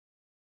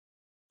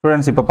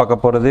Students, இப்போ பார்க்க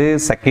போகிறது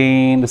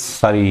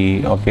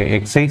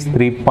exercise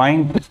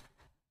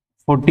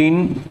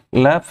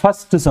 3.14ல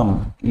ஃபர்ஸ்ட் சம்.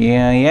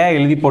 ஏன்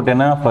எழுதி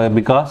போட்டேன்னா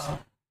பிகாஸ்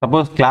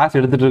சப்போஸ் கிளாஸ்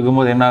எடுத்துகிட்டு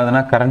இருக்கும்போது என்ன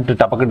ஆகுதுன்னா கரண்ட்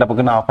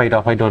டப்புக்குன்னு ஆஃப்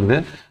ஆகிட்டு வருது.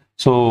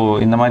 ஸோ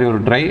இந்த மாதிரி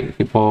ஒரு ட்ரை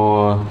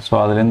இப்போது ஸோ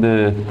அதுலேருந்து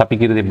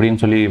தப்பிக்கிறது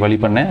எப்படின்னு சொல்லி வழி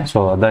பண்ணேன். ஸோ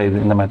அதான் இது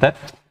இந்த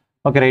மெத்தட்.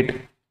 ஓகே ரைட்,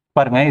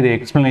 பாருங்கள் இது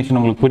எக்ஸ்ப்ளனேஷன்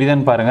உங்களுக்கு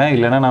புரியுதான்னு பாருங்கள்,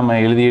 இல்லைன்னா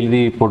நம்ம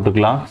எழுதி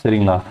போட்டுக்கலாம்.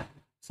 சரிங்களா?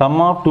 Sum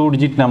of two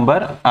digit number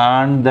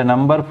and the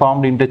number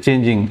formed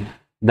interchanging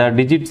the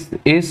digits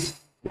is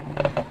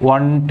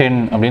 110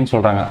 அப்படின்னு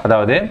சொல்றாங்க.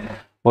 அதாவது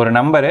ஒரு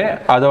நம்பரு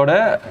அதோட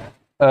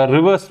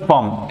ரிவர்ஸ்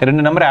ஃபார்ம்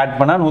ரெண்டு நம்பர் ஆட்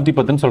பண்ணா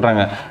 110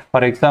 சொல்றாங்க.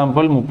 ஃபார்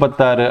எக்ஸாம்பிள்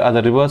 36 அது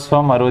ரிவர்ஸ்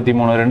ஃபார்ம்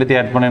 63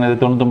 ரெண்டுத்தையும் ஆட் பண்ண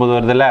 99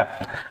 வருதுல்ல,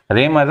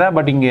 அதே மாதிரி தான்.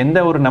 பட் இங்க எந்த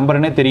ஒரு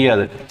நம்பருன்னே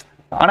தெரியாது,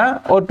 ஆனா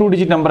ஒரு 2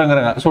 டிஜிட்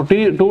நம்பருங்கிறாங்க. ஸோ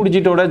 2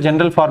 டிஜிட்டோட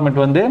ஜென்ரல் ஃபார்மேட்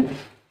வந்து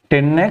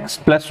 10x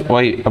plus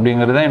y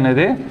அப்படிங்கிறது தான்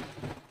என்னது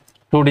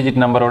 2 டிஜிட்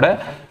நம்பரோட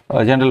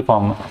ஜெனரல்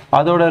ஃபார்ம்.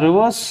 அதோட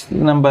ரிவர்ஸ்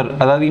நம்பர்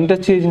அதாவது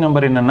இன்டர்சேஞ்ச்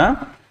நம்பர் என்னன்னா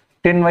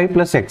 10y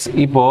plus x.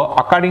 இப்போ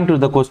அக்கார்டிங் டு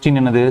த கொஸ்டின்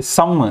என்னது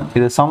சம்,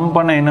 இது சம்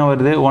பண்ண என்ன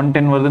வருது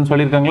 110 வருதுன்னு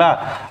சொல்லியிருக்காங்களா.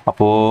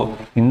 அப்போ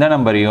இந்த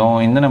நம்பரையும்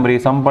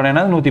சம் பண்ண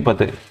என்ன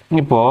 110.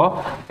 இப்போ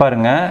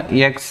பாருங்க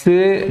x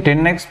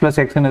 10x plus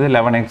x என்னது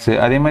 11x,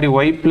 அதே மாதிரி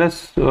y plus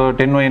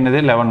 10y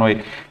என்னது 11y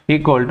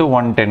ஈக்குவல் டு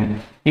 110.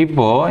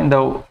 இப்போ இந்த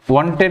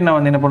 110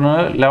 வந்து என்ன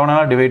பண்ணணும்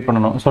 11ஆல டிவைட்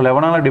பண்ணணும். ஸோ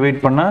 11ஆல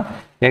டிவைட் பண்ணா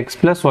x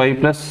plus y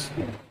plus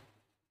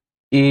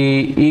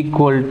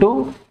equal to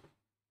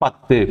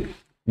 10.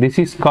 This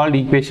is called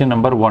equation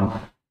number 1.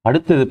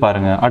 அடுத்தது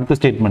பாருங்க, அடுத்த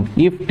statement.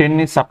 If 10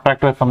 is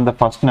subtracted from the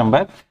first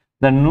number,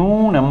 the new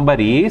number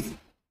is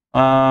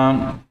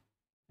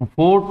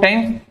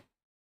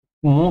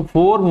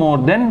 4 more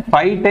than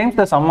 5 times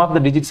the sum of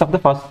the digits of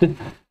the first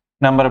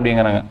number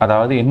அப்படிங்கிறாங்க.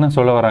 அதாவது என்ன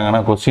சொல்ல வராங்கன்னா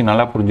question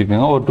நல்லா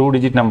புரிஞ்சுக்கோங்க. ஒரு 2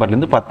 டிஜிட்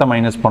நம்பர்லேருந்து 10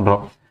 மைனஸ்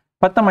பண்ணுறோம்.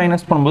 10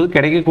 மைனஸ் பண்ணும்போது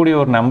கிடைக்கக்கூடிய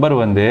ஒரு நம்பர்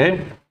வந்து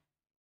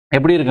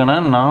எப்படி இருக்குன்னா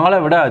 4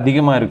 விட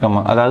அதிகமாக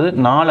இருக்குமா, அதாவது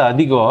 4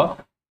 அதிகம்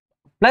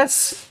plus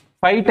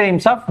 5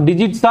 times of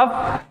digits of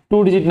 2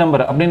 digit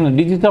number அப்படின்னு.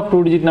 Digits of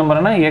 2 digit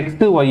நம்பர்னா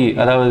X Y,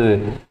 அதாவது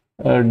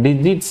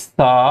டிஜிட்ஸ்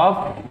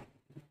ஆஃப்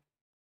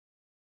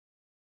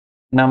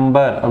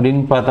நம்பர்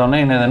அப்படின்னு பார்த்தோம்னா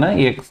என்னதுன்னா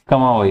எக்ஸ்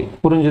கமா ஒய்.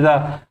 புரிஞ்சுதா?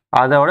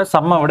 அதோட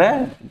சம்மை விட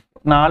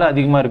 4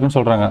 அதிகமாக இருக்குன்னு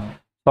சொல்கிறாங்க.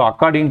 So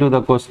according to the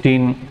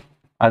question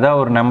அதான்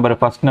ஒரு நம்பர்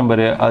ஃபர்ஸ்ட்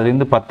நம்பரு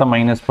அதுலேருந்து 10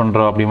 மைனஸ்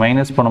பண்ணுறோம். அப்படி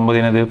மைனஸ் பண்ணும்போது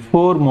என்னது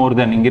 4 மோர்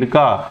தென் இங்கே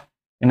இருக்கா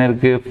என்ன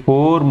இருக்கு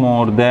 4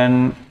 மோர் தென்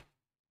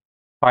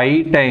 5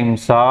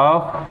 times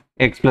of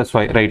X plus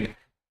Y. Right,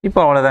 இப்போ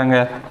அவ்வளோதாங்க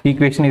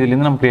ஈக்குவேஷன்.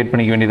 இதுலேருந்து நம்ம கிரியேட்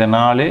பண்ணிக்க வேண்டியது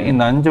 4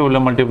 இந்த 5 உள்ள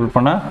மல்டிபிள்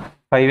பண்ணால்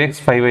 5x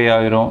 5y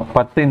ஆகிரும்.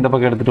 10 இந்த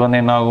பக்கம் எடுத்துகிட்டு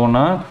வந்து என்ன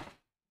ஆகும்னா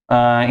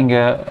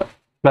இங்கே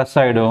ப்ளஸ்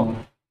ஆகிடும்.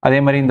 அதே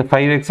மாதிரி இந்த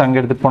 5x அங்கே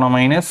எடுத்துகிட்டு போனால்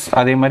மைனஸ்,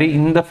 அதே மாதிரி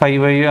இந்த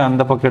 5y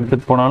அந்த பக்கம்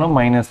எடுத்துகிட்டு போனாலும்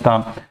மைனஸ்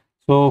தான்.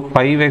 ஸோ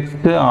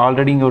 5xக்கு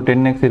ஆல்ரெடி இங்கே ஒரு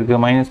 10x இருக்குது,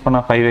 மைனஸ்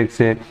பண்ணால் 5x.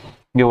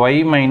 இங்கே y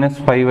மைனஸ்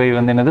 5y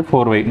வந்து என்னது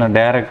 4y. நான்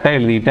டைரெக்டாக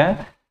எழுதிட்டேன்.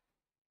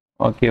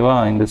 ஓகேவா?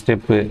 இந்த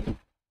ஸ்டெப்பு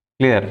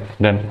கிளியர்,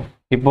 டன்.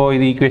 இப்போ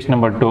இது ஈக்குவேஷன்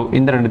நம்பர் 2.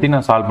 இந்த ரெண்டுத்தையும்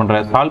நான் சால்வ்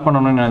பண்ணுறேன். சால்வ்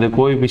பண்ணணும்னு அது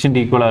கோஎஃபிஷியன்ட்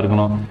ஈக்குவலாக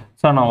இருக்கணும்.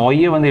 ஸோ நான்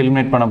ஒய்யை வந்து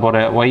எலிமினேட் பண்ண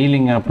போகிறேன். ஒய்யில்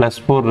இங்கே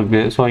 +4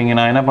 இருக்குது. ஸோ இங்கே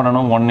நான் என்ன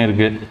பண்ணணும் 1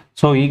 இருக்குது.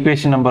 ஸோ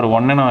ஈக்குவேஷன் நம்பர்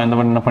 1 நான் என்ன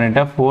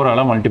பண்ணிட்டேன்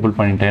 4ஆல் மல்டிபிள்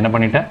பண்ணிட்டேன். என்ன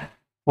பண்ணிட்டேன்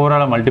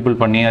 4ஆல் மல்டிபிள்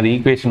பண்ணி அது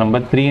ஈக்குவேஷன்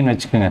நம்பர் 3ன்னு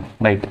வச்சுக்கோங்க.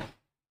 ரைட்,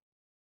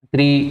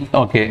 3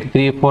 ஓகே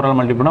 3 4ஆல்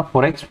மல்டிபிள் பண்ணால்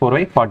 4x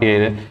 4y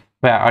 47.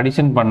 இப்போ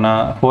அடிஷன்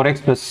பண்ணால் 4x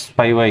 +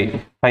 5y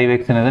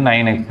 5x என்னது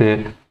 9x,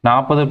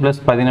 40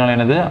 + 14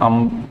 என்னது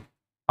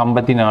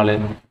 54,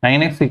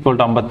 9x =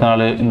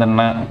 54. இந்த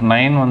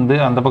 9 வந்து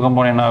அந்த பக்கம்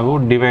போனால் என்ன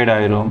ஆகும் டிவைட்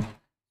ஆயிரும்.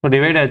 ஸோ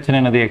டிவைட் ஆச்சுன்னா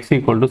என்னது x =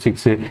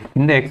 6.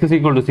 இந்த x =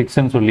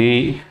 6ன்னு சொல்லி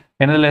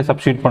என்னதில்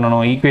சப்ஸ்டியூட்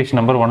பண்ணணும் ஈக்குவேஷன்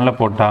நம்பர் 1ல்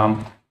போட்டால்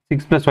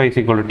 6 + y =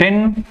 10.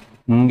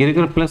 இங்கே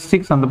இருக்கிற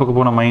 +6 அந்த பக்கம்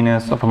போனால்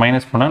மைனஸ், அப்போ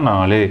மைனஸ் பண்ணால்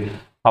 4.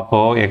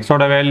 அப்போது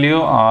எக்ஸோட வேல்யூ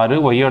 6,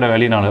 ஒய்யோட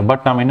வேல்யூ 4.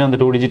 பட் நம்ம இன்னும் அந்த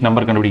 2 டிஜிட்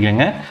நம்பர்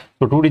கண்டுபிடிக்கிறேங்க.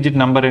 ஸோ 2 டிஜிட்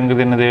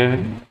நம்பருங்கிறது என்னது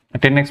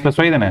 10x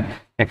 + y தானே.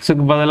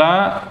 எக்ஸுக்கு பதிலாக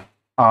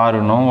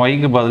 6னும்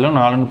ஒய்க்கு பதிலும்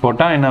 4ன்னு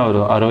போட்டால் என்ன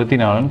வரும்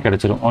 64ன்னு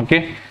கிடச்சிரும். Okay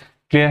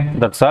clear,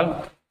 that's all.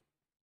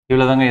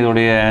 இவ்வளோதாங்க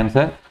இதோடைய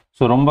ஆன்சர்.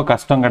 ஸோ ரொம்ப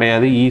கஷ்டம்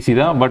கிடையாது, ஈஸி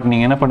தான். பட்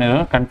நீங்கள் என்ன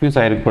பண்ணிடணும் கன்ஃபியூஸ்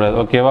ஆகிருக்கக்கூடாது.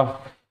 ஓகேவா?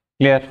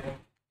 கிளியர்.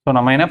 ஸோ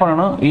நம்ம என்ன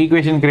பண்ணணும்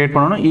ஈக்குவேஷன் கிரியேட்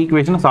பண்ணணும்,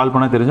 ஈக்குவேஷனை சால்வ்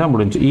பண்ண தெரிஞ்சால்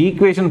முடிஞ்சு.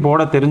 ஈக்குவேஷன்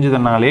போட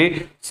தெரிஞ்சதுனாலே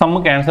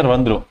சம்முக்கு ஆன்சர்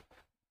வந்துடும்.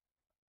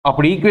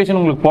 அப்படி ஈக்குவேஷன்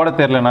உங்களுக்கு போட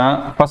தெரிலனா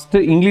ஃபஸ்ட்டு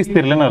இங்கிலீஷ்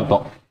தெரியலன்னு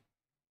அர்த்தம்.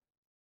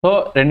 ஸோ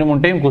 2-3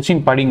 டைம்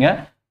கொஸ்டின் படிங்க,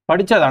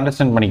 படித்து அதை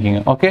அண்டர்ஸ்டாண்ட்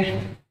பண்ணிக்கோங்க. Okay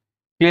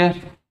clear?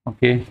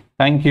 Okay,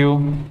 thank you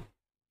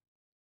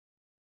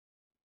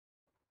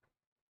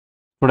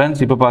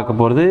students. இப்போ பார்க்க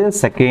போகிறது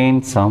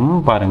செகண்ட் சம்.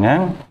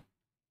 பாருங்கள்,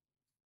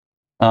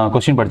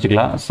 கொஸ்டின்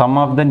படிச்சுக்கலாம். Some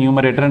of the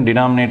numerator and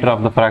denominator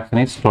of the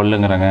fraction is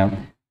 12ங்கிறாங்க.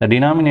 The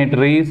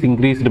denominator is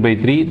increased by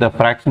 3, the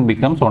fraction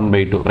becomes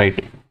 1/2.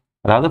 Right,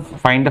 அதாவது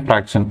ஃபைண்ட் த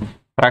ஃப்ராக்ஷன்.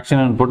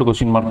 ஃப்ராக்ஷன் போட்டு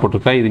question mark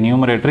போட்டிருக்கா. இது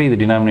numerator, இது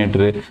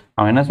டினாமினேட்டர்.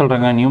 அவன் என்ன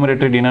சொல்கிறாங்க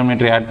நியூமரேட்டர்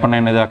டினாமினேட்டர் ஆட் பண்ண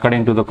என்னது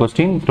according to the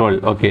question 12.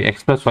 Okay, x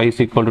 + y =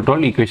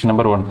 12 equation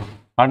number 1.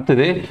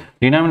 அடுத்தது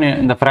டினாமினே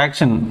இந்த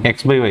ஃப்ராக்ஷன்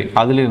x/y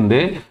அதிலிருந்து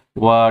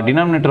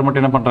டினாமினேட்டர்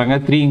மட்டும் என்ன பண்ணுறாங்க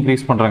 3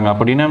 இன்க்ரீஸ் பண்ணுறாங்க.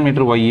 அப்போ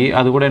டினாமினேட்டர் ஒய்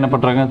அது கூட என்ன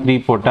பண்ணுறாங்க 3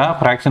 போட்டால்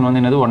ஃப்ராக்ஷன்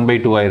வந்து என்னது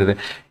 1/2 ஆயிடுது.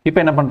 இப்போ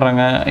என்ன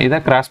பண்ணுறாங்க இதை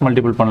கிராஸ்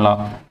மல்டிபிள்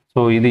பண்ணலாம். ஸோ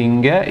இது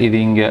இங்கே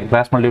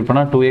கிராஸ் மல்டிபிள்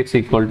பண்ணால் 2x =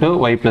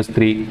 y +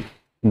 3.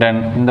 டன்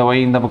இந்த y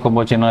இந்த பக்கம்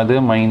போச்சுன்னா அது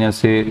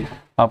மைனஸு.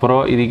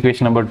 அப்புறம் இது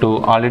equation number 2.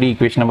 Already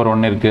equation number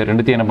 1 இருக்குது.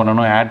 ரெண்டுத்தையும் என்ன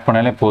பண்ணணும் ஆட்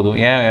பண்ணாலே போதும்.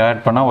 ஏன்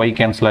ஆட் பண்ணால் y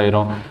கேன்சல்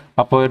ஆயிரும்.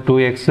 அப்போ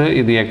 2x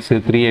இது x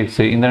 3x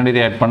இந்த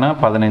ரெண்டுத்தையும் ஆட் பண்ணால்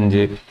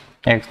 15.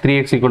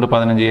 3x =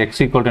 15. x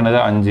என்னது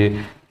 5.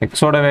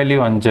 எக்ஸோட வேல்யூ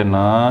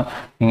 5ன்னா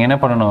நீங்கள் என்ன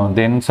பண்ணணும்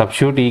தென்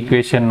சப்ஸ்டியூட்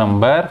ஈக்குவேஷன்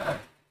நம்பர்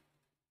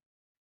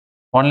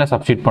 1ல்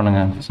சப்ஸ்டியூட்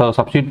பண்ணுங்க. ஸோ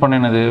சப்ஸ்டியூட் பண்ண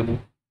என்னது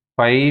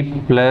 5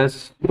 +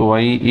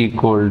 y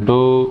 =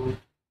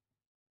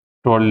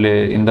 12.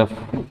 இந்த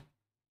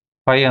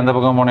 5 அந்த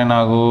பக்கம் போனால் என்ன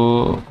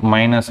ஆகும்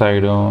மைனஸ்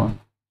ஆகிடும்.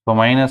 இப்போ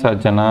மைனஸ்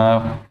ஆச்சுன்னா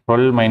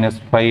 12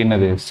 - 5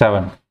 என்னது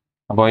 7.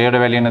 அப்போ ஒய்யோட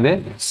வேல்யூ என்னது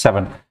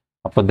 7.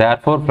 அப்போ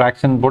தேர்ஃபோர்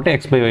ஃப்ராக்ஷன் போட்டு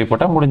x/y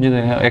போட்டால்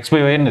முடிஞ்சது.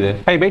 x/y என்னது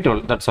 5/12.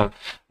 That's all.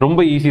 ரொம்ப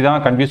ஈஸி தான்,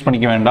 கன்ஃபியூஸ்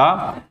பண்ணிக்க வேண்டாம்.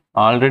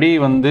 ஆல்ரெடி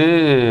வந்து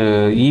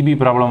இபி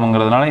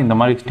ப்ராப்ளம்ங்கிறதுனால இந்த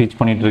மாதிரி டீச்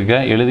பண்ணிட்டு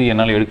இருக்கேன். எழுதி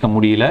என்னால் எடுக்க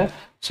முடியல.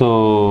 ஸோ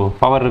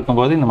பவர்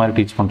இருக்கும்போது இந்த மாதிரி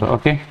டீச் பண்ணுறேன்.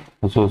 Okay,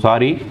 so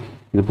sorry.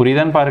 இது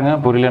புரியுதான்னு பாருங்கள்.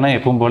 புரியலன்னா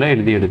எப்பவும் போல்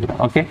எழுதி எடுக்கிறேன்.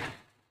 Okay,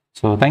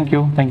 so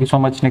thank you so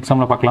much. Next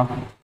சம்மில் பார்க்கலாம்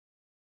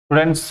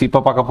ஸ்டூடெண்ட்ஸ். இப்போ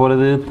பார்க்க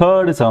போகிறது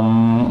தேர்ட் சம்.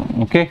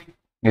 ஓகே,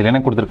 இதில்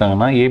என்ன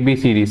கொடுத்துருக்காங்கன்னா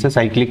ABCD is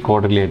cyclic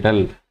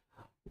quadrilateral.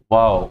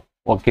 Wow.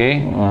 Okay,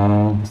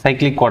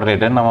 cyclic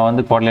quadrilateral நம்ம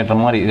வந்து குவாட்ரிலேட்டர்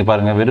மாதிரி இது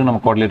பாருங்கள். வெறும்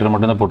நம்ம குவாட்ரிலேட்டர்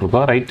மட்டும் தான்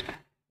போட்டிருக்கோம். ரைட்,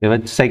 இதை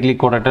வச்சு சைக்ளிக்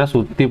குவாட்ரிலேட்டரை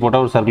சுற்றி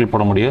போட்டால் ஒரு சர்க்கிள்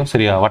போட முடியும்.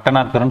 சரியா,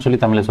 வட்டநாற்கரம்னு சொல்லி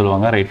தமிழில்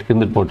சொல்லுவாங்க. ரைட்,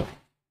 இருந்துட்டு போட்டோம்.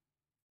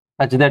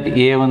 such that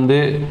A வந்து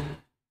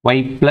y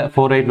 +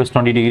 4y +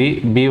 20 டிகிரி,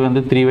 B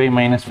வந்து 3y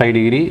 - 5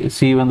 டிகிரி,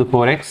 C வந்து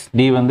 4x,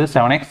 D வந்து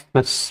 7x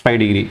 + 5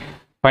 டிகிரி.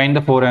 ஃபைண்ட்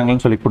த 4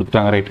 ஆங்கிள்னு சொல்லி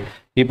கொடுத்துட்டாங்க. ரைட்,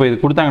 இப்போ இது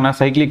கொடுத்தாங்கன்னா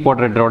சைக்ளிக்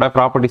குவாட்ரிலேட்டரோட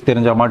ப்ராப்பர்ட்டிஸ்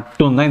தெரிஞ்சால்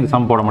மட்டும் தான் இந்த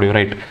சம் போட முடியும்.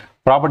 ரைட்,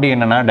 ப்ராப்பர்ட்டி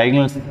என்னன்னா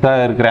டயகனல்ஸ்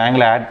இருக்கிற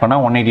ஆங்கிள் ஆட்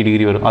பண்ணால் 180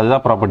 டிகிரி வரும்.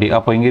 அதுதான் ப்ராப்பர்ட்டி.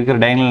 அப்போ இங்கே இருக்கிற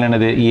டயகனல்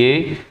என்னது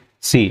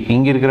AC,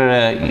 இங்கே இருக்கிற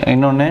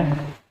இன்னொன்று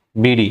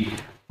BD.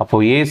 அப்போ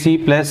AC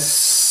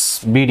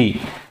 + BD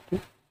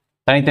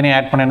தனித்தனி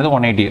ஆட் பண்ணது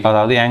 180.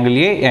 அதாவது angle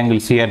A angle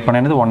C add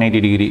பண்ணது 180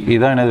 டிகிரி.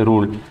 இதுதான் என்னது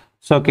rule.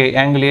 So okay,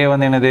 angle A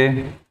வந்து என்னது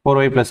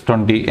 4y +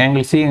 20,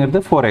 ஆங்கிள் Cங்கிறது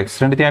 4x,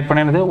 ரெண்டுத்தையும் ஆட்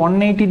பண்ணது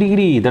 180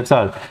 டிகிரி. That's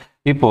all.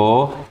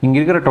 இப்போது இங்கே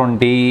இருக்கிற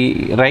 20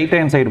 ரைட்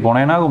ஹேண்ட் சைடு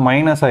போனால் ஏன்னா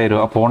மைனஸ்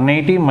ஆயிரும். அப்போ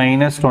 180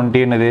 -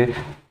 20 என்னது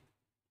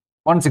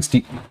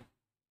 160.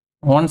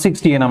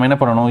 160 நம்ம என்ன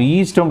பண்ணணும்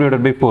ஈச் டேர்ம் /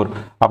 4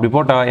 அப்படி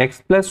போட்டால் x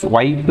 +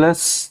 y =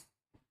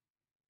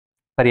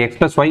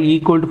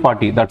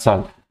 40. That's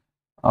all.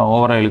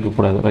 ஓவராக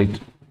இழுக்கக்கூடாது. ரைட்,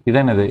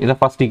 இதான் என்னது இதை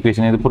ஃபர்ஸ்ட்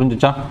ஈக்குவேஷன். இது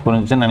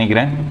புரிஞ்சுச்சுன்னு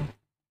நினைக்கிறேன்.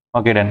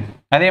 Okay, ton.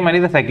 அதே மாதிரி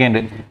இந்த செகண்ட்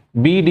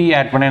BD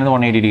ஆட் பண்ணது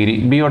 180 டிகிரி.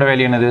 பியோட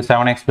வேல்யூ என்னது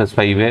 7x +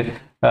 5.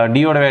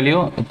 டியோட value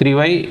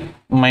 3y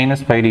 -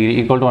 5 degree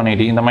 =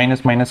 180. இந்த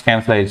மைனஸ்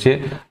கேன்சல் ஆயிடுச்சு.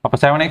 அப்போ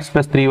 7x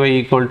 + 3y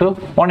 =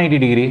 180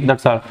 degree.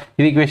 That's all.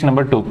 இது ஈக்குவேஷன்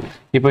நம்பர் 2.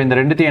 இப்போ இந்த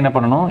ரெண்டுத்தையும் என்ன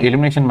பண்ணணும்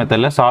எலிமினேஷன்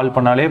மெத்தடில் சால்வ்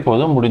பண்ணாலே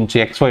போதும், முடிஞ்சு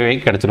x/y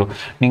கிடச்சிடும்.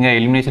 நீங்கள்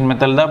எலிமினேஷன்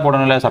மெத்தட் தான்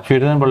போடணும், இல்லை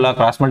சப்ஸ்டியூஷன் போடலாம்,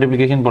 கிராஸ்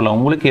மல்டிப்ளிகேஷன் போடலாம்.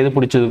 உங்களுக்கு எது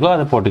பிடிச்சதுக்கோ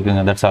அதை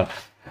போட்டுக்குங்க. That's all.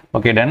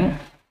 Okay, ton.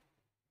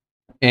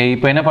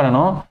 இப்போ என்ன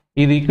பண்ணணும்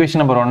இது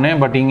ஈக்குவேஷன் நம்பர் 1.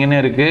 பட் இங்கே என்ன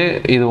இருக்குது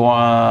இது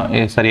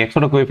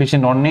எக்ஸோட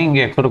கோஎஃபிஷியன்ட் 1,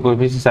 இங்கே எக்ஸோட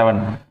கோஎஃபிஷியன்ட்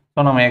 7.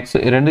 ஸோ நம்ம x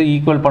ரெண்டு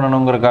ஈக்குவல்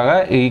பண்ணணுங்கிறதுக்காக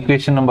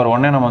ஈக்குவேஷன் நம்பர்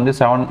 1 நம்ம வந்து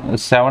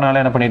 7ஆல்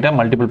என்ன பண்ணிட்டேன்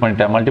மல்டிபிள்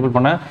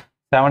பண்ண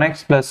 7x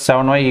 +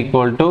 7y =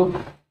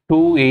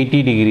 280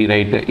 டிகிரி.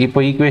 ரைட்டு, இப்போ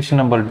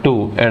ஈக்குவேஷன் நம்பர் 2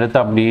 எடுத்து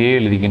அப்படியே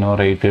எழுதிக்கணும்.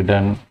 Right,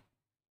 ton.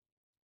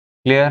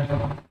 கிளியர்,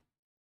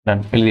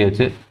 டன்,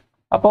 எழுதியாச்சு.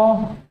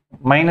 அப்போது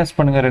மைனஸ்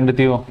பண்ணுங்கள்,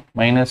 ரெண்டுத்தையும்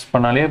மைனஸ்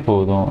பண்ணாலே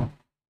போதும்.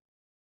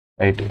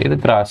 ரைட், இது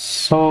கிராஸ்.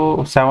 ஸோ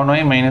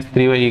 7y -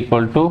 3y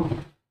 =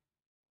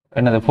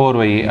 என்னது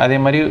 4y. அதே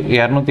மாதிரி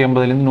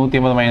 280லேருந்து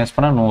 180 மைனஸ்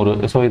பண்ணால் 100.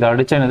 ஸோ இதை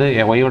அடிச்சா என்னது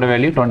ஒய்யோட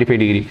வேல்யூ 25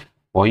 டிகிரி.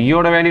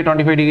 ஒய்யோட வேல்யூ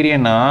 25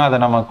 டிகிரின்னா அதை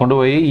நம்ம கொண்டு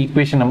போய்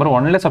ஈக்குவேஷன் நம்பர்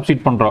 1ல்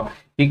சப்ஸ்டியூட் பண்ணுறோம்.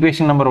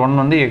 ஈக்குவேஷன் நம்பர் 1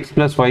 வந்து x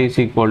 + y =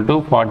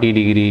 40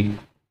 டிகிரி.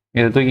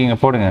 இதை தூக்கி இங்கே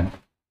போடுங்க.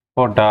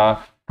 போட்டால்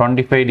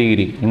 25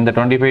 டிகிரி. இந்த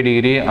 25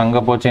 டிகிரி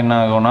அங்கே போச்சு என்ன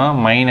ஆகும்னா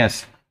 -40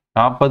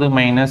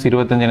 -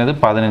 25 என்னது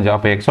 15.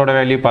 அப்போ எக்ஸோட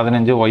வேல்யூ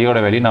 15, ஒய்யோட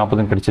வேல்யூ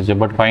 40 கிடைச்சிருச்சு.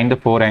 பட் ஃபைண்ட்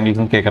 4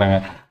 ஆங்கிள்ஸ்னு கேட்குறாங்க.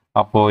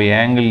 அப்போது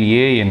ஆங்கிள்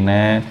A என்ன,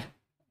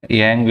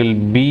 ஆங்கிள்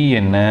B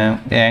என்ன,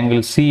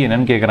 ஆங்கிள் C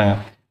என்னன்னு கேட்குறாங்க.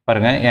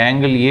 பாருங்கள்,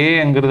 ஆங்கிள்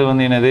Aங்கிறது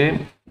வந்து என்னது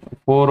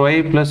 4y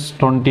 +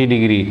 20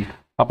 டிகிரி.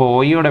 அப்போ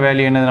ஒய்யோட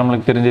வேல்யூ என்னது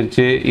நம்மளுக்கு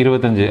தெரிஞ்சிருச்சு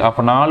 25.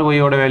 அப்போ 4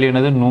 ஒய்யோட வேல்யூ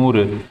என்னது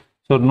 100.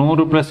 ஸோ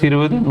 100 +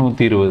 20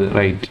 120.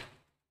 ரைட்.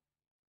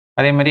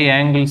 அதே மாதிரி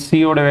ஆங்கிள்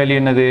சியோட வேல்யூ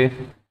என்னது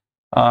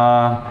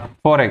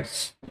 4x.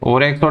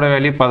 ஒரு எக்ஸோட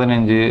வேல்யூ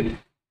 15,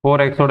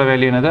 4xோட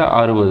வேல்யூ என்னது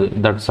 60.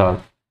 That's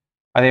all.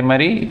 அதே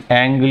மாதிரி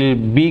ஆங்கிள்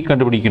B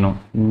கண்டுபிடிக்கணும்.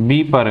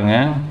 B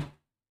பாருங்கள்,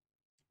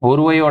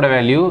 ஒரு ஒய்யோட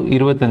வேல்யூ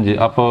 25.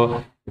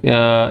 அப்போது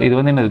இது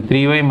வந்து என்னது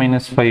 3y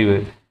 - 5.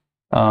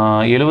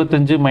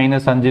 75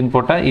 - 5ன்னு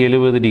போட்டால்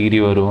 70 டிகிரி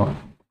வரும்.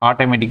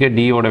 ஆட்டோமேட்டிக்காக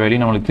டியோட வேல்யூ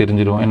நம்மளுக்கு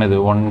தெரிஞ்சிடும் என்னது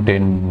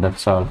 110.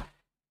 That's all.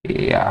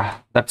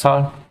 That's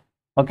all.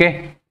 Okay,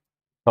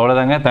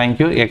 அவ்வளோதாங்க.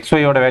 தேங்க்யூ.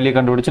 எக்ஸ்ஒயோட வேல்யூ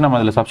கண்டுபிடிச்சு நம்ம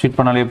அதில் சப்ஸ்டிட்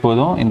பண்ணாலே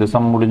போதும், இந்த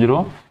சம்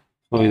முடிஞ்சிடும்.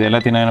 ஸோ இது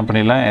எல்லாத்தையும் நான் என்ன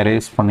பண்ணிடலாம்,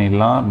 எரேஸ்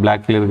பண்ணிடலாம்.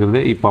 பிளாக்ல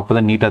இருக்கிறது இப்போ அப்போ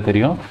தான் நீட்டாக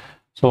தெரியும்.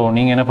 ஸோ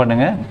நீங்கள் என்ன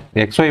பண்ணுங்கள்,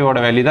 எக்ஸ்ஒயோட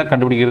வேல்யூ தான்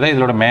கண்டுபிடிக்கிறதா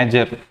இதோட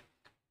மேஜர்.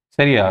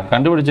 சரியா?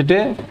 கண்டுபிடிச்சிட்டு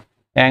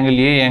ஆங்கிள்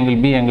ஏ, ஆங்கிள்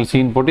பி, ஆங்கிள்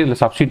சின்னு போட்டு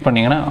இதில் சப்ஸ்டிட்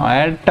பண்ணிங்கன்னா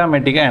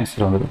ஆட்டோமேட்டிக்காக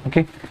ஆன்சர் வந்துடும்.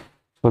 Okay,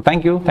 so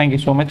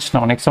thank you so much.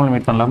 நம்ம நெக்ஸ்ட் சம்மில்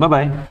மீட் பண்ணலாம்.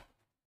 Bye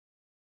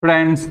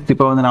friends.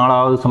 இப்போ வந்து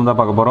 4வது சம் தான்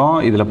பார்க்க போகிறோம்.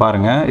 இதில்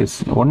பாருங்கள்,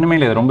 ஒன்றுமே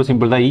இல்லை, ரொம்ப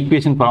சிம்பிள் தான்.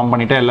 ஈக்குவேஷன் ஃபார்ம்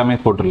பண்ணிவிட்டு எல்லாமே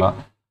போட்டுடலாம்.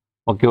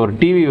 ஓகே, ஒரு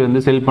டிவி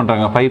வந்து செல்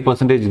பண்ணுறாங்க,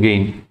 5%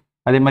 கெயின்.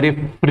 அதே மாதிரி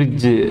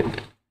ஃப்ரிட்ஜ்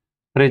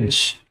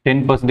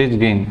 10%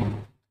 கெயின்.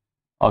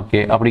 ஓகே,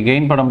 அப்படி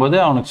கெயின் பண்ணும்போது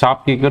அவனுக்கு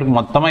ஷாப் கீப்பருக்கு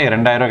மொத்தமாக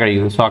 2000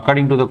 கிடைக்குது. So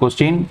according to the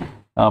question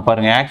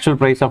பாருங்கள், actual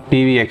price of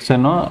TV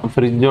எக்ஸ்னும்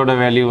ஃப்ரிட்ஜோட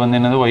value வந்து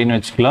என்னது ஒய்னு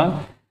வச்சுக்கலாம்.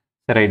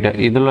 சரி, ரைட்டு.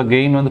 இதில்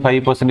கெயின் வந்து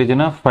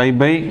 5%னா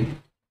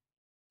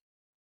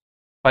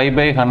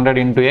 5/100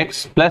 இன்டூ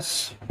எக்ஸ் ப்ளஸ்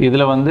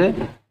இதில் வந்து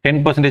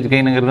 10%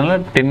 கெயினுங்கிறதுனால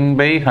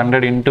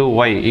 10/100 into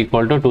Y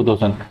equal to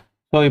 2000.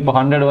 So இப்போ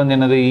 100 வந்து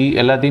என்னது,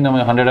 எல்லாத்தையும்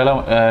நம்ம 100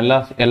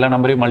 எல்லா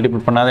நம்பரையும்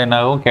மல்டிபிள் பண்ணாத என்ன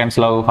ஆகும்,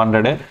 கேன்சல் ஆகும்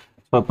 100.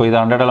 ஸோ இப்போ இது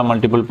 100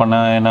 மல்டிபிள் பண்ண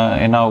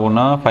என்ன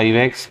ஆகும்னா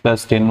 5x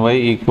 + 10y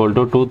equal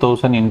to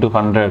 2000 into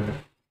 100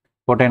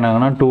 போட்டால் என்ன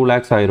ஆகுனா 2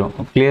 lakhs ஆயிரும்.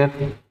 கிளியர்?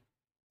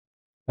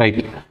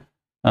 ரைட்.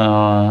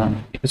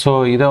 ஸோ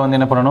இதை வந்து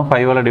என்ன பண்ணணும்,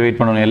 5ஆல் டிவைட்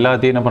பண்ணணும்.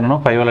 எல்லாத்தையும் என்ன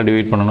பண்ணணும், 5ஆல்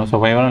டிவைட் பண்ணணும். ஸோ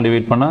 5ஆல்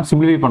டிவைட் பண்ணால்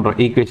சிம்பிளிஃபை பண்ணுறோம்,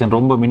 ஈக்குவேஷன்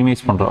ரொம்ப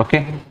மினிமைஸ் பண்ணுறோம். Okay,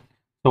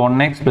 so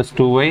 1x +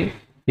 2y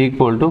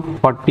equal to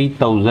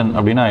 40,000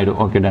 அப்படின்னு ஆயிடும்.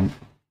 Okay, ton.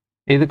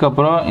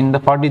 இதுக்கப்புறம் இந்த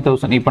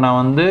 40,000 இப்போ நான்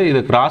வந்து இது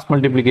கிராஸ்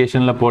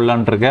மல்டிப்ளிகேஷனில்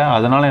போடலான் இருக்கேன்.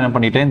 அதனால என்ன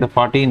பண்ணிட்டேன், இந்த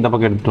 40 இந்த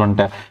பக்கம் எடுத்துகிட்டு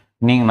வந்துட்டேன்.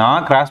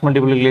 நான் கிராஸ்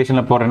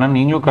மல்டிப்ளிகேஷனில் போடுறேன்னா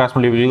நீங்களும் கிராஸ்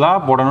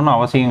மல்டிப்ளிகேஷனாக போடணும்னு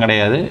அவசியம்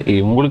கிடையாது.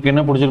 உங்களுக்கு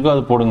என்ன பிடிச்சிருக்கோ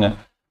அது போடுங்க.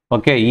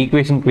 ஓகே,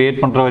 ஈக்குவேஷன்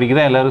கிரியேட் பண்ணுற வரைக்கும்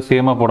தான் எல்லோரும்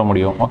சேமாக போட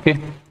முடியும். Okay,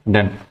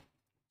 ton.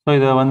 ஸோ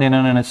இதை வந்து என்ன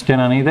நினச்சிட்டேன்,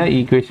 நான் இதை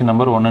ஈக்குவேஷன்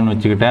நம்பர் 1ன்னு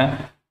வச்சுக்கிட்டேன்.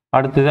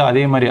 அடுத்தது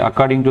அதே மாதிரி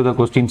according to the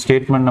question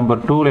statement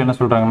number 2ல் என்ன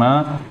சொல்கிறாங்கன்னா,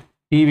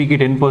 டிவிக்கு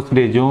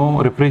 10%ம்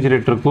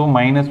ரெஃப்ரிஜிரேட்டருக்கும்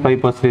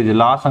 -5%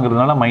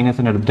 லாஸ்ங்கிறதுனால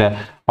மைனஸ்ன்னு எடுத்துட்டேன்.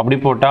 அப்படி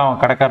போட்டால்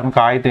அவன்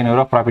கடைக்காரனுக்கு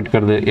 1500 ப்ராஃபிட்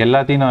வருது.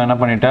 எல்லாத்தையும் நான் என்ன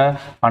பண்ணிட்டேன்,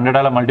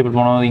 100ஆல் மல்டிபிள்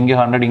பண்ணுவோம். இங்கே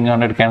 100 இங்கே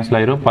 100 கேன்சல்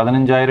ஆயிரும்.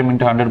 15,000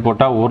 × 100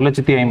 போட்டால்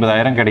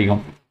 1,50,000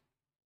 கிடைக்கும்.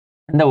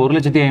 இந்த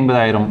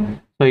 1,50,000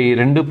 ஸோ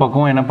ரெண்டு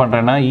பக்கமும் என்ன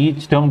பண்ணுறேன்னா,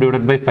 ஈச் டேர்ம்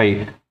டிவைடட் பை 5.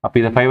 அப்போ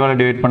இதை 5ஆல்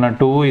டிவைட் பண்ணால்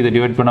 2, இதை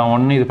டிவைட் பண்ணால்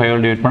 1, இது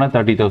 5ஆல் டிவைட் பண்ணால்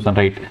 30,000.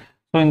 ரைட்.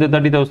 ஸோ இந்த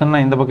 30,000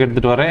 நான் இந்த பக்கம்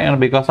எடுத்துகிட்டு வரேன்,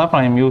 because of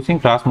I am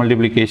using cross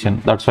multiplication.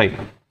 That's why.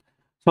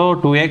 So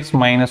 2x -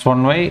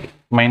 1y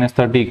 -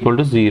 30 equal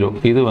to 0.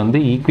 இது வந்து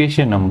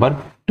ஈக்குவேஷன் நம்பர்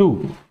 2.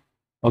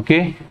 Okay,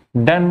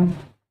 ton.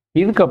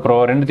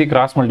 இதுக்கப்புறம் ரெண்டுத்தையும்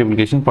கிராஸ்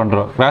மல்டிப்ளிகேஷன்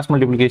பண்ணுறோம். கிராஸ்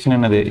மல்டிப்ளிகேஷன்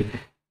என்னது,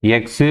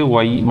 எக்ஸு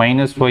ஒய் -y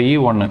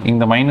 1.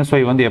 இந்த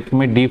 -y வந்து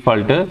எப்பவுமே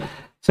டிஃபால்ட்டு.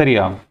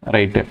 சரியா?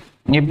 ரைட்டு.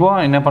 இப்போ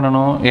என்ன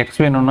பண்ணணும், எக்ஸ்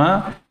வேணும்னா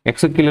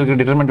எக்ஸுக்கு கீழே இருக்கிற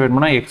டிட்டர்மெண்ட்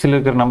வேணும்னா எக்ஸில்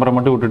இருக்கிற நம்பரை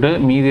மட்டும் விட்டுட்டு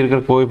மீதி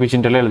இருக்கிற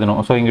கோஎஃபிஷியன்ட் எல்லாம் எழுதணும்.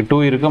 ஸோ இங்கே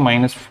 2 இருக்குது,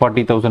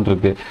 -40,000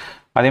 இருக்குது.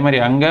 அதே மாதிரி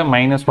அங்கே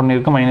 -1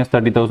 இருக்குது,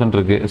 -30,000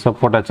 இருக்குது. ஸோ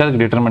போட்டாச்சு,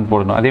 அதுக்கு டிட்டர்மெண்ட்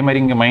போடணும். அதே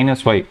மாதிரி இங்கே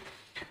 -y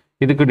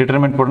இதுக்கு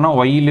டிட்டர்மெண்ட் போடணும்.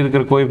 ஒய்யில்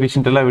இருக்கிற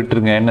கோஎஃபிஷியன்ட் எல்லாம்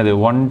விட்டுருங்க. என்னது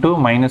 1 to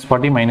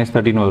 -40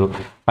 -30ன்னு வரும்.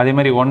 அதே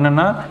மாதிரி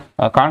 1ன்னா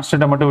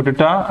கான்ஸ்டண்ட்டை மட்டும்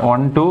விட்டுட்டா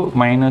 1 to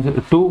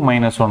 -2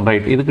 -1.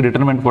 ரைட். இதுக்கு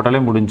டிட்டர்மெண்ட்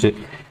போட்டாலே முடிஞ்சு.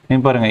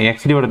 நீங்கள் பாருங்கள், x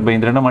டிவைட் பை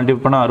இந்த ரெண்டு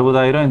மல்டிபிள் பண்ணால்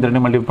 60,000, இந்த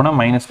ரெண்டு மல்டிபிள் பண்ணால்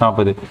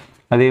 -40.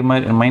 அதே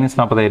மாதிரி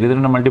 -40,000 இது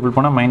ரெண்டு மல்டிபிள்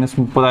பண்ணால்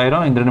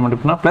 -30,000, இந்த ரெண்டு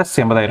மல்டிபிள் பண்ணால்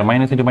 +80,000.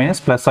 மைனஸ் இன்ட்டு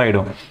மைனஸ் ப்ளஸ்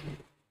ஆகிடும்.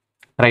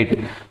 ரைட்.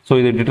 ஸோ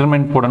இது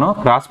டிட்டர்மெண்ட் போடணும்.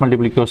 கிராஸ்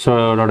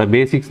மல்டிப்ளிகேஷனோட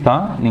பேசிக்ஸ்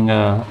தான்.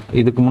 நீங்கள்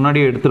இதுக்கு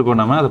முன்னாடியே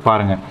எடுத்துருக்கோம், நம்ம அதை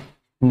பாருங்கள்.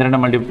 இந்த ரெண்டு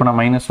மல்டிபிள் பண்ணால்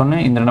 -1,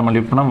 இந்த ரெண்டு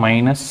மல்டிபிள் பண்ணால்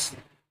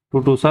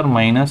 -2 2s are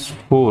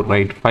 -4.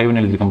 ரைட்.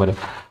 5ன்னு எழுதிருக்கேன் பாரு.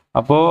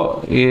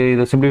 அப்போது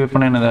இதை சிம்பிளிஃபை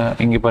பண்ண என்னது,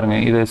 இங்கே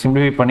பாருங்கள், இதை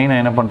சிம்பிளிஃபை பண்ணி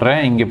நான் என்ன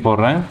பண்ணுறேன், இங்கே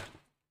போடுறேன்.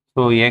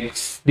 ஸோ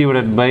எக்ஸ்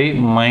டிவைடட் பை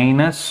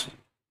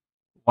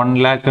 -1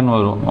 lakhன்னு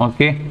வரும்.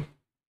 Okay,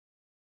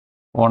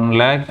 1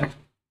 lakh.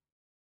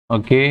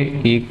 Okay,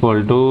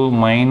 equal to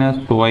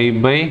 -y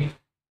by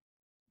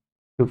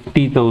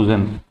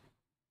 50,000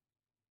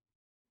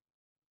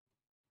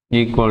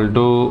 equal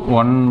to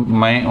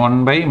 1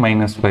 by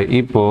 -5.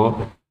 இப்போ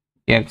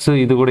எக்ஸ்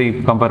இது கூட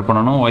கம்பேர்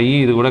பண்ணணும், ஒய்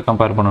இது கூட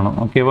கம்பேர் பண்ணணும்.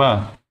 ஓகேவா?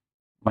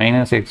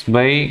 -x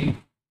by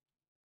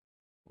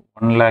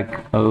 1 lakh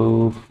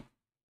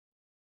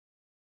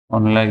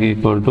 1 lakh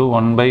equal to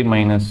 1 by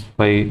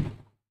 -5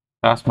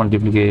 cross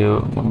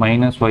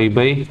multiplication -y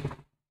by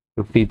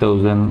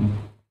 50,000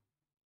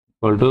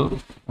 equal to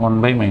 1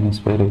 by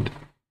 -5. Right.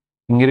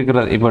 இங்கே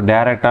இருக்கிறது இப்போ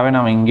டேரெக்டாகவே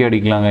நம்ம இங்கே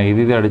அடிக்கலாங்க.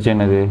 இது அடிச்சு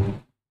என்னது,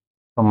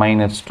 இப்போ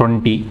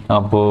 -20.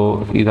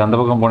 அப்போது இது அந்த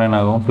பக்கம் போனால் என்ன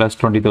ஆகும்,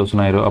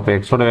 +20,000 ஆயிரும். அப்போ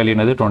எக்ஸோட வேல்யூ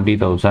என்னது,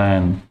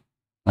 20,000.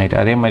 ரைட்.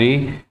 அதே மாதிரி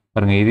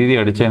பாருங்கள்,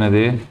 இது அடிச்சா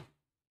என்னது,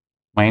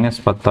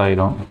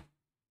 -10,000.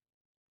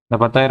 இந்த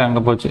 10,000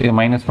 அங்கே போச்சு, இது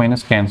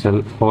மைனஸ் கேன்சல்.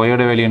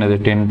 ஒயோட வேல்யூ என்னது,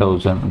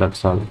 10,000.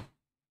 That's all.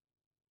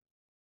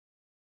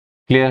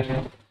 கிளியர்?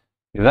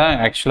 இதுதான்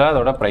ஆக்சுவலாக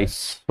அதோட ப்ரைஸ்.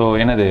 ஸோ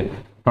என்னது,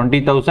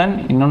 20,000,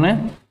 இன்னொன்று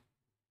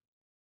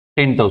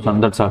 10,000.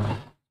 That's all.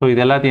 ஸோ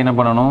இது எல்லாத்தையும் என்ன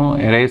பண்ணணும்,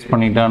 எரேஸ்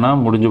பண்ணிட்டான்னா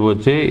முடிஞ்சு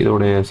போச்சு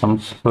இதோடைய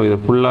சம்ஸ். ஸோ இது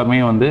ஃபுல்லாமே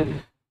வந்து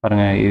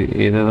பாருங்க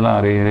இதெல்லாம்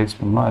erase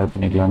பண்ணணும், அதை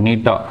பண்ணிக்கலாம்.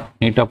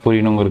 நீட்டாக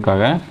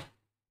புரியணுங்கிறதுக்காக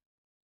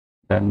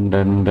ton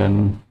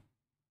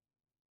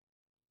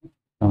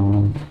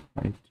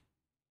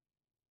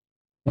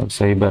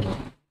cyber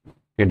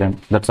ton,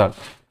 that's all.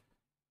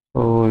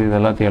 So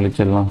இதெல்லாத்தையும்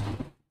அழிச்சிடலாம்.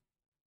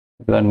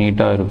 இதுதான்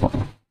நீட்டாக இருக்கும்.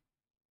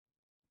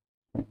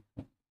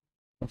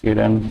 ஓகே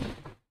டன்,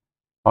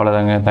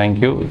 அவ்வளோதாங்க.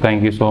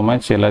 Thank you so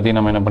much. எல்லாத்தையும்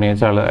நம்ம என்ன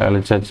பண்ணியாச்சு,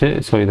 அழிச்சாச்சு.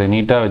 ஸோ இதை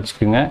நீட்டாக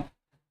வச்சுக்கோங்க,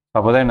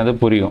 அப்போ தான் என்னது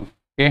புரியும்.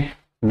 ஓகே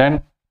டன்,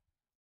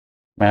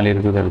 மேலே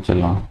இருக்கிறது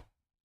அழிச்சிடலாம்.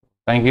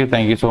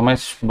 Thank you so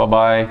much.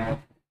 பாய்.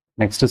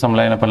 நெக்ஸ்ட்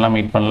சம்மில் என்ன பண்ணலாம்,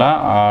 மீட் பண்ணலாம்.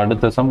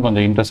 அடுத்த சம்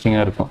கொஞ்சம்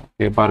இன்ட்ரெஸ்டிங்காக இருக்கும்.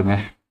 ஓகே பாருங்க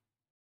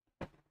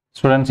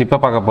ஸ்டூடெண்ட்ஸ், இப்போ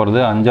பார்க்க போகிறது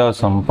 5வது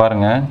சம்.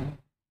 பாருங்க,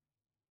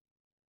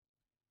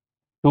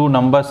 2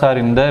 numbers are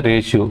in the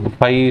ratio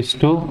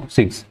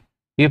 5:6.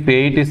 If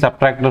 8 is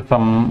subtracted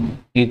from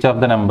each of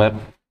the number,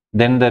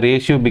 then the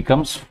ratio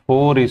becomes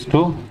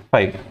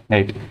 4:5.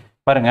 Right.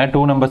 பாருங்க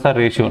 2 numbers are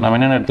ratio. நம்ம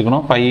என்ன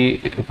எடுத்துக்கணும்,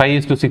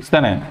 5:6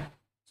 தானே.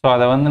 ஸோ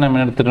அதை வந்து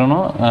நம்ம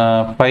எடுத்துக்கணும்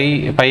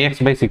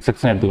 5x/6x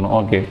எடுத்துக்கணும்.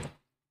 ஓகே,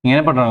 நீங்கள்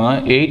என்ன பண்ணுறாங்க,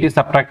 8 is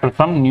subtracted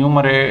from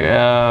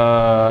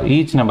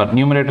each number.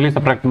 நியூமரேட்டர்லேயும்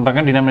subtract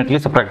பண்ணுறாங்க,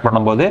 டினாமினேட்டர்லேயும் சப்ராக்ட்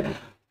பண்ணும்போது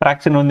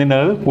ஃப்ராக்ஷன் வந்து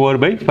என்னது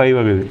 4/5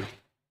 ஆகுது.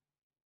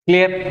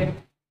 கிளியர்?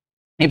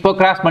 இப்போ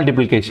cross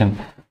multiplication.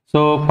 So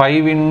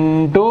 5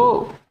 into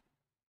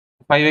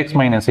 5x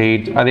minus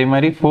 8, அதே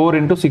மாதிரி 4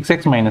 into 6x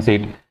minus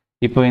 8.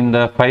 இப்போ இந்த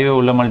 5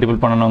 உள்ள மல்டிபிள்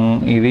பண்ணணும்,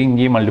 இது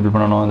இங்கேயும் மல்டிபிள்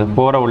பண்ணணும், இந்த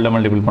 4 உள்ள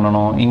மல்டிபிள்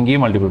பண்ணணும்,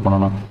 இங்கேயும் மல்டிபிள்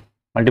பண்ணணும்.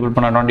 மல்டிபிள்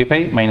பண்ணால்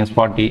 25 minus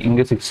 40,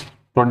 இங்கே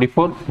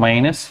 24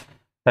 minus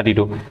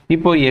 32.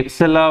 இப்போ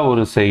எக்ஸ் எல்லாம்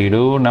ஒரு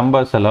சைடு,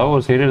 நம்பர்ஸ் எல்லாம்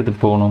ஒரு சைடு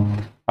எடுத்துகிட்டு போகணும்.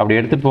 அப்படி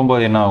எடுத்துகிட்டு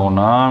போகும்போது என்ன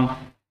ஆகும்னா,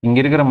 இங்கே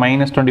இருக்கிற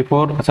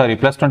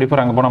 +24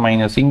 அங்கே போனால்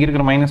மைனஸ், இங்கே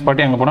இருக்கிற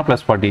 -40 அங்கே போனால்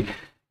 +40.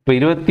 இப்போ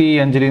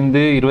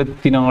 25லேருந்து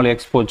 24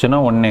 எக்ஸ் போச்சுன்னா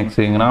 1x,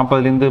 இங்கே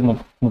 40லேருந்து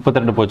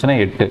 32 போச்சுன்னா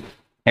 8.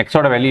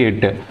 எக்ஸோட வேல்யூ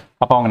 8.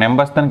 அப்போ அவங்க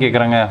நம்பர்ஸ் தான்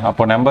கேட்குறாங்க.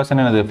 அப்போ நம்பர்ஸ்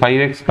என்னது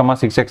 5x,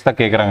 6x தான்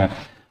கேட்குறாங்க.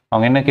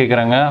 அவங்க என்ன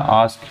கேட்குறாங்க,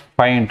 ஆஸ்க்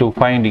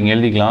ஃபைண்ட் இங்கே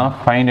எழுதிக்கலாம்.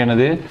 ஃபைண்ட்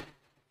என்னது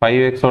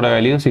 5xோட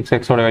வேல்யூ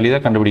 6xோட வேல்யூ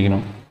தான்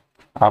கண்டுபிடிக்கணும்.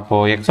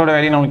 அப்போது எக்ஸோட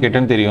வேல்யூ நம்மளுக்கு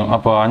 8ன்னு தெரியும்.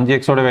 அப்போ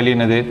 5xோட வேல்யூ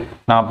என்னது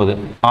 40,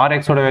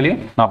 6xோட வேல்யூ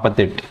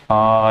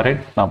 48,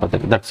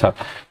 48. That's all.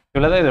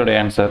 இவ்வளோ தான் இதோட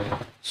answer.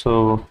 So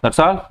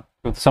that's all.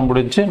 5th some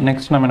முடிஞ்சு.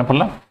 நெக்ஸ்ட் நம்ம என்ன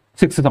பண்ணலாம்,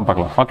 6th சம்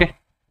பார்க்கலாம். ஓகே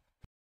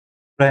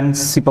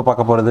ஃப்ரெண்ட்ஸ், இப்போ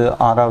பார்க்க போகிறது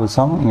 6வது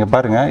சம். இங்கே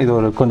பாருங்கள், இது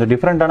ஒரு கொஞ்சம்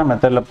டிஃப்ரெண்ட்டான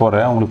மெத்தடில்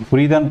போகிறேன், உங்களுக்கு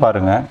புரியுதான்னு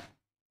பாருங்கள்.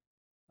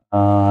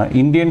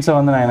 இந்தியன்ஸை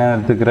வந்து நான் என்ன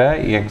எடுத்துக்கிறேன்,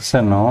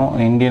 எக்ஸ்ன்னும்,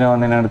 இந்தியனை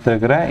வந்து என்ன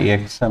எடுத்துக்கிறேன்,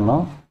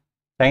 எக்ஸ்ன்னும்,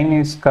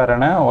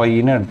 சைனீஸ்காரனை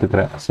ஒய்ன்னு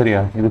எடுத்துக்கிறேன். சரியா?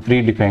 இது ப்ரீ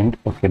டிஃபைன்ட்.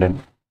 Okay done.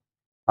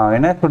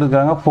 என்ன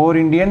கொடுத்துருக்காங்க, 4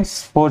 Indians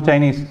 4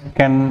 Chinese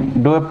can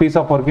do a piece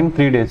of work in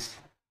 3 days.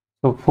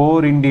 So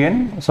 4 Indian,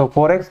 so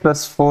 4x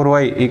 +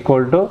 4y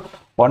 =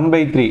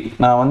 1/3.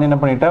 நான் வந்து என்ன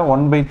பண்ணிட்டேன்,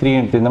 1/3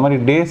 எடுத்து இந்த மாதிரி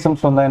டே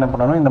சம்ஸ் வந்தால் என்ன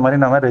பண்ணணும், இந்த மாதிரி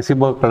நம்ம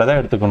ரெசிபோக்களை தான்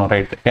எடுத்துக்கணும்.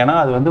 ரைட்? ஏன்னா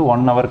அது வந்து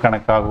 1 hour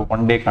கணக்காகும்,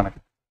 1 day கணக்கு.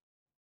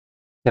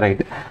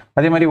 ரைட்?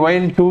 அதே மாதிரி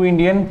while 2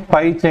 Indian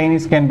 5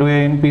 Chinese can do a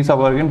piece of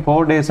work in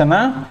 4 daysனா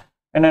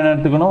என்ன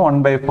எடுத்துக்கணும்,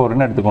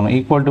 1/4ன்னு எடுத்துக்கணும்.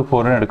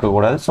 =4ன்னு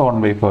எடுக்கக்கூடாது. ஸோ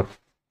 1/4.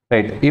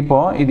 ரைட்? இப்போ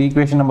இது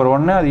ஈக்குவேஷன் நம்பர்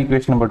 1, அது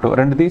ஈக்குவேஷன் நம்பர் 2,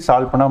 ரெண்டுத்தையும்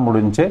சால்வ் பண்ணால்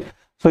முடிஞ்சு.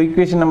 ஸோ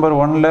ஈக்குவேஷன் நம்பர்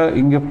 1ல்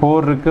இங்கே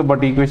 4 இருக்குது,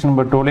 பட் ஈக்குவேஷன்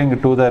நம்பர் 2ல் இங்கே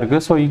 2 தான்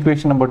இருக்குது. ஸோ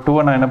ஈக்குவேஷன் நம்பர் 2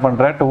 நான் என்ன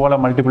பண்ணுறேன், 2ஆல்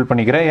மல்டிபிள்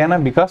பண்ணிக்கிறேன். ஏன்னா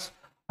பிகாஸ்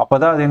அப்போ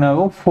தான் அது என்ன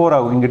ஆகும், 4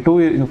 ஆகும். இங்கே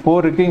 4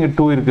 இருக்குது, இங்கே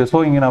 2 இருக்குது. ஸோ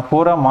இங்கே நான்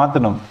 4ஆக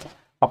மாற்றணும்,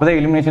 அப்போ தான்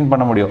எலிமினேஷன்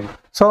பண்ண முடியும்.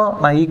 ஸோ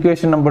நான்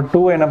ஈக்குவேஷன் நம்பர்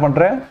 2 என்ன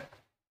பண்ணுறேன்,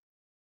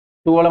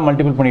 2ஆல்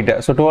மல்டிபிள்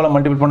பண்ணிட்டேன். ஸோ 2ஆல்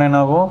மல்டிபிள் பண்ண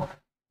என்ன ஆகும்,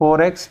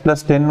 4x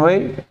 + 10y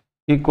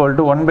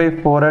 =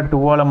 1/4.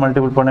 2ஆல்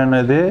மல்டிபிள் பண்ண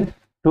என்னது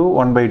 2,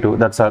 1/2.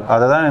 That's all.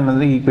 அதை தான்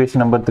என்னது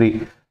ஈக்குவேஷன் நம்பர் 3.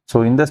 ஸோ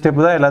இந்த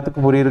ஸ்டெப் தான்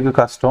எல்லாத்துக்கும் புரியுறதுக்கு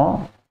கஷ்டம்.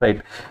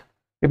 ரைட்?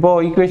 இப்போ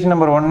equation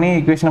number 1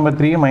 equation number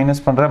 3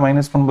 minus பண்ணுறேன்.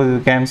 மைனஸ் பண்ணும்போது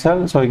இது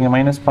கேன்சல். ஸோ இங்கே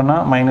மைனஸ்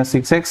பண்ணால்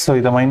 -6x. ஸோ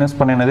இதை மைனஸ்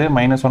பண்ண என்னது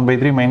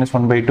 -1/3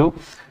 -1/2.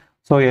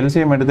 ஸோ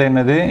எல்சிஎம் எடுத்து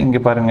என்னது, இங்கே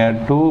பாருங்கள்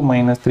 2 -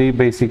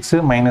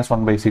 3/6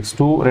 -1/6.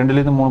 2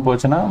 2லேருந்து 3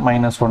 போச்சுன்னா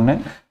 -1.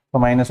 இப்போ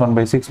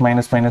 -1/6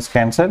 மைனஸ்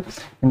கேன்சல்.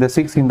 இந்த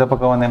 6 இந்த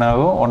பக்கம் வந்து என்ன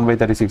ஆகும்,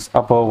 1/36.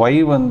 அப்போ y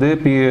வந்து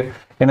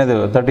என்னது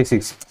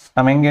 36.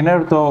 நம்ம இங்கே என்ன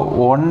எடுத்தோம்,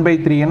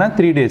 1/3னா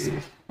 3 days,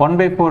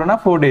 1/4னா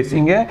 4 days.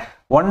 இங்கே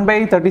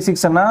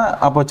 1/36னா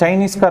அப்போ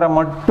சைனீஸ்கார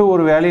மட்டும்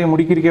ஒரு வேலையை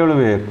முடிக்கிறதுக்கு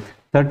எவ்வளவு,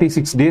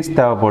 36 days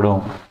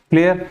தேவைப்படும்.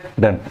 கிளியர்?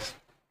 டன்.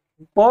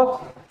 இப்போ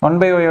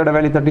 1/yயோட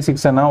வேல்யூ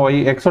 36னா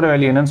எக்ஸோட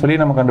வேல்யூ என்னன்னு சொல்லி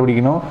நம்ம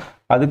கண்டுபிடிக்கணும்.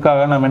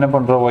 அதுக்காக நம்ம என்ன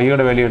பண்ணுறோம்,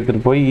 ஒய்யோட வேல்யூ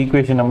எடுத்துகிட்டு போய்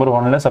ஈக்குவேஷன் நம்பர்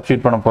 1ல்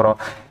சப்ஸ்டியூட் பண்ண போகிறோம்.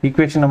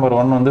 ஈக்குவேஷன் நம்பர்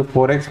 1 வந்து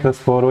 4x +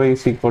 4y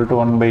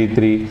 =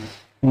 1/3.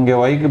 இங்கே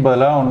ஒய்க்கு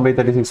பதிலாக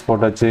 1/36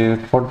 போட்டாச்சு.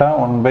 போட்டால்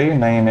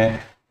 1/9.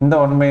 இந்த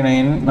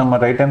 1/9 நம்ம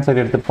ரைட் ஹேண்ட் சைடு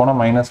எடுத்துகிட்டு போனால்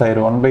மைனஸ்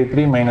ஆயிரும்.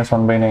 1/3 -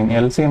 1/9.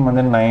 எல்சிஎம்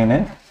வந்து 9.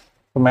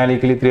 இப்போ மேலே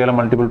கீழே 3ஆல்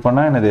மல்டிபிள்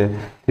பண்ணால் என்னது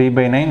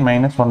 3/9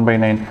 -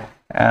 1/9.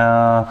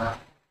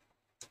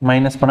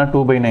 மைனஸ் பண்ணால்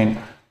 2/9.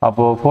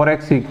 அப்போது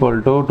 4x =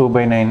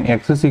 2/9,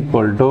 x =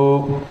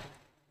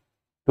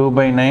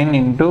 2/9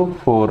 ×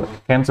 4.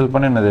 கேன்சல்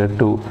பண்ண என்னது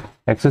 2,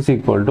 x =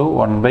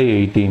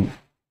 1/18.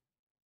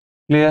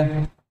 கிளியர்?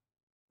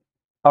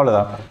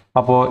 அவ்வளோதான்.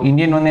 அப்போ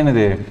இந்தியன் வந்து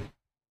என்னது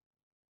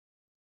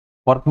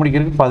ஒர்க்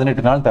முடிக்கிறதுக்கு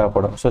 18 நாள்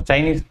தேவைப்படும். ஸோ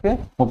சைனீஸ்க்கு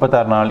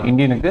 36 நாள்,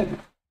 இந்தியனுக்கு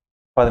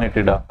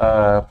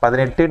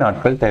 18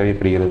 நாட்கள்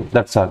தேவைப்படுகிறது.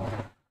 That's all.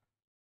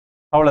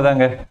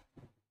 அவ்வளோதாங்க.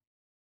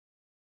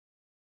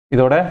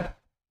 இதோட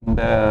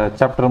இந்த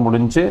சாப்டர்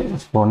முடிஞ்சு.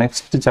 ஸோ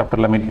நெக்ஸ்ட்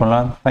சாப்டரில் மீட்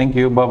பண்ணலாம்.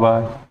 தேங்க்யூ,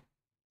 பாய்.